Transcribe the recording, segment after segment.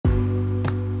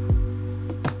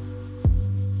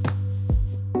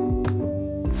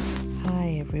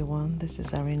This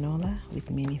is Arinola with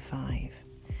Mini 5.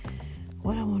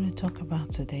 What I want to talk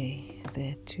about today,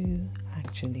 there are two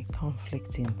actually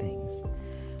conflicting things.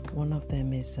 One of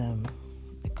them is a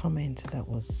comment that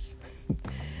was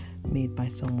made by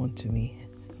someone to me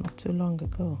not too long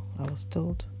ago. I was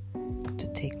told to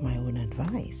take my own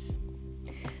advice.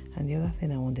 And the other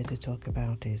thing I wanted to talk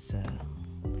about is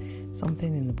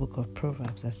something in the book of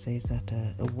Proverbs that says that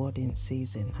a word in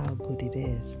season, how good it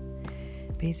is.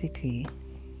 Basically,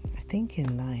 I think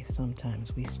in life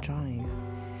sometimes we strive.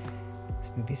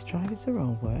 Maybe strive is the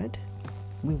wrong word.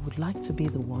 We would like to be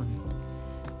the one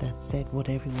that said what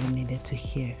everyone needed to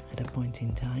hear at a point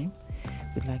in time.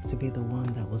 We'd like to be the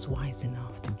one that was wise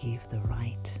enough to give the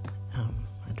right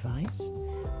advice,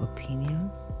 opinion,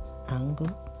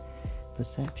 angle,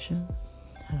 perception,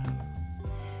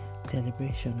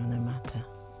 deliberation on a matter.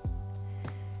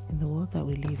 In the world that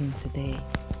we live in today,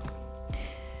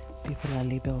 people are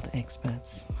labeled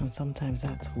experts, and sometimes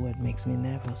that word makes me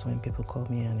nervous when people call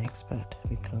me an expert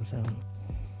because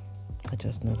I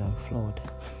just know that I'm flawed.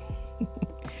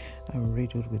 I'm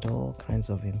riddled with all kinds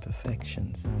of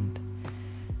imperfections, and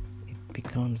it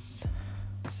becomes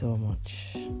so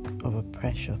much of a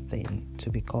pressure thing to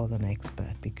be called an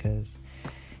expert because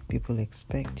people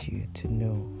expect you to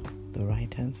know the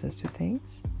right answers to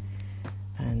things,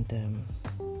 and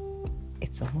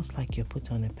it's almost like you're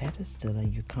put on a pedestal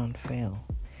and you can't fail.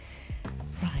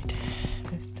 Right,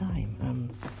 this time I'm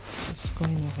just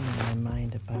going over in my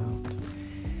mind about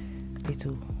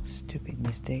little stupid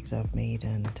mistakes I've made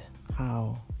and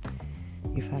how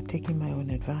if I had taken my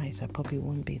own advice, I probably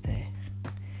wouldn't be there.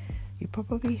 You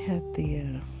probably heard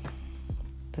the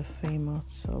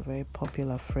famous or very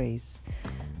popular phrase,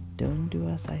 don't do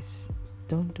as I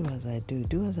do.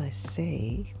 Do as I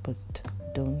say, but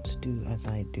don't do as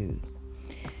I do.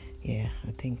 Yeah,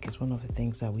 I think it's one of the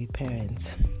things that we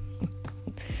parents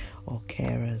or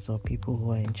carers or people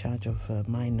who are in charge of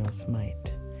minors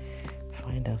might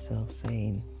find ourselves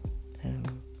saying.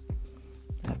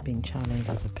 I've been challenged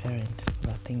as a parent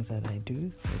about things that I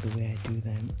do or the way I do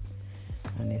them,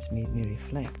 and it's made me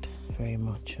reflect very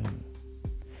much on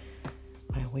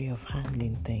my way of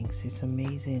handling things. It's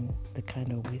amazing the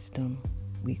kind of wisdom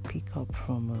we pick up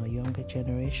from a younger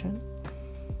generation.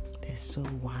 They're so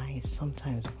wise,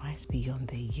 sometimes wise beyond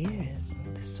their years.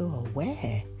 They're so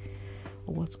aware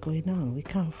of what's going on. We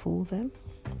can't fool them.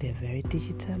 They're very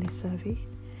digitally savvy,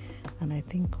 and I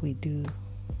think we do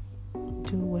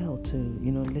well to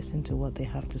listen to what they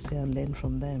have to say and learn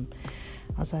from them.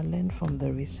 As I learned from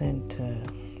the recent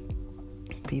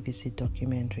BBC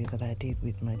documentary that I did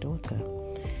with my daughter,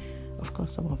 of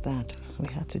course some of that we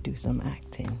had to do some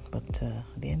acting, but at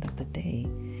the end of the day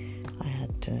I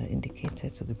had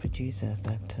indicated to the producers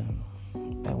that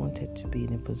I wanted to be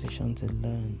in a position to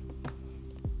learn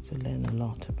a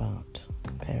lot about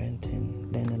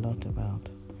parenting, learn a lot about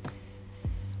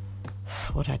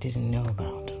what I didn't know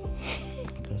about,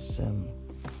 because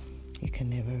you can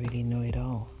never really know it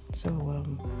all. So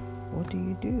what do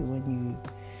you do when you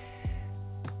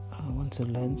want to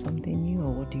learn something new,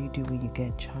 or what do you do when you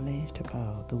get challenged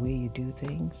about the way you do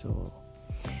things, or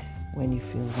when you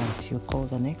feel that you're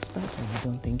called an expert and you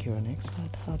don't think you're an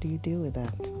expert? How do you deal with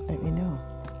that? Let me know.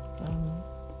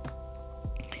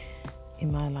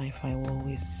 In my life, I've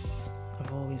always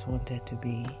wanted to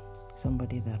be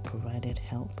somebody that provided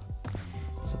help,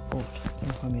 support.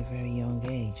 And from a very young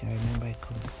age, I remember a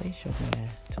conversation where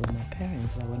I told my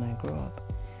parents that when I grow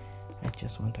up, I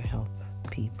just want to help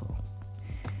people.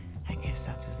 I guess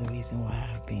that is the reason why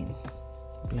I've been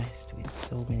blessed with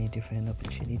so many different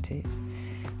opportunities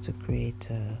to create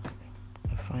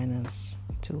a finance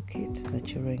toolkit that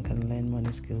children can learn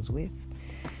money skills with.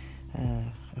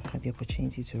 I've had the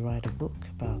opportunity to write a book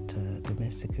about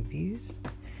domestic abuse.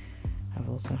 I've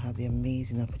also had the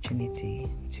amazing opportunity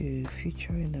to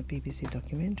feature in a BBC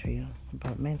documentary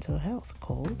about mental health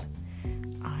called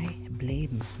I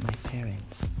Blame My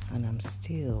Parents, and I'm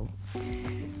still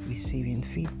receiving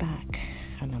feedback,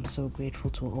 and I'm so grateful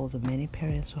to all the many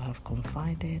parents who have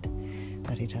confided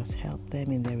that it has helped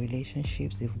them in their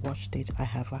relationships. They've watched it. I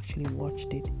have actually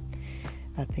watched it.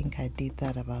 I think I did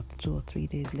that about 2 or 3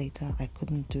 days later. I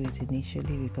couldn't do it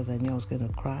initially because I knew I was going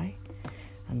to cry,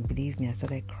 and believe me, I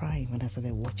started crying when I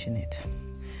started watching it.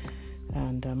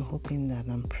 And I'm hoping that,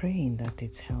 I'm praying that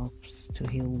it helps to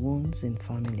heal wounds in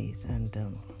families, and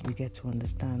we get to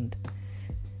understand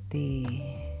the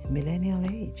millennial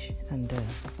age. And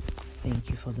thank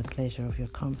you for the pleasure of your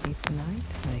company tonight.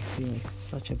 I feel it's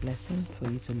such a blessing for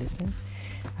you to listen.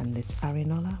 And it's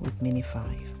Arinola with Mini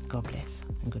 5. God bless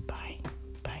and goodbye.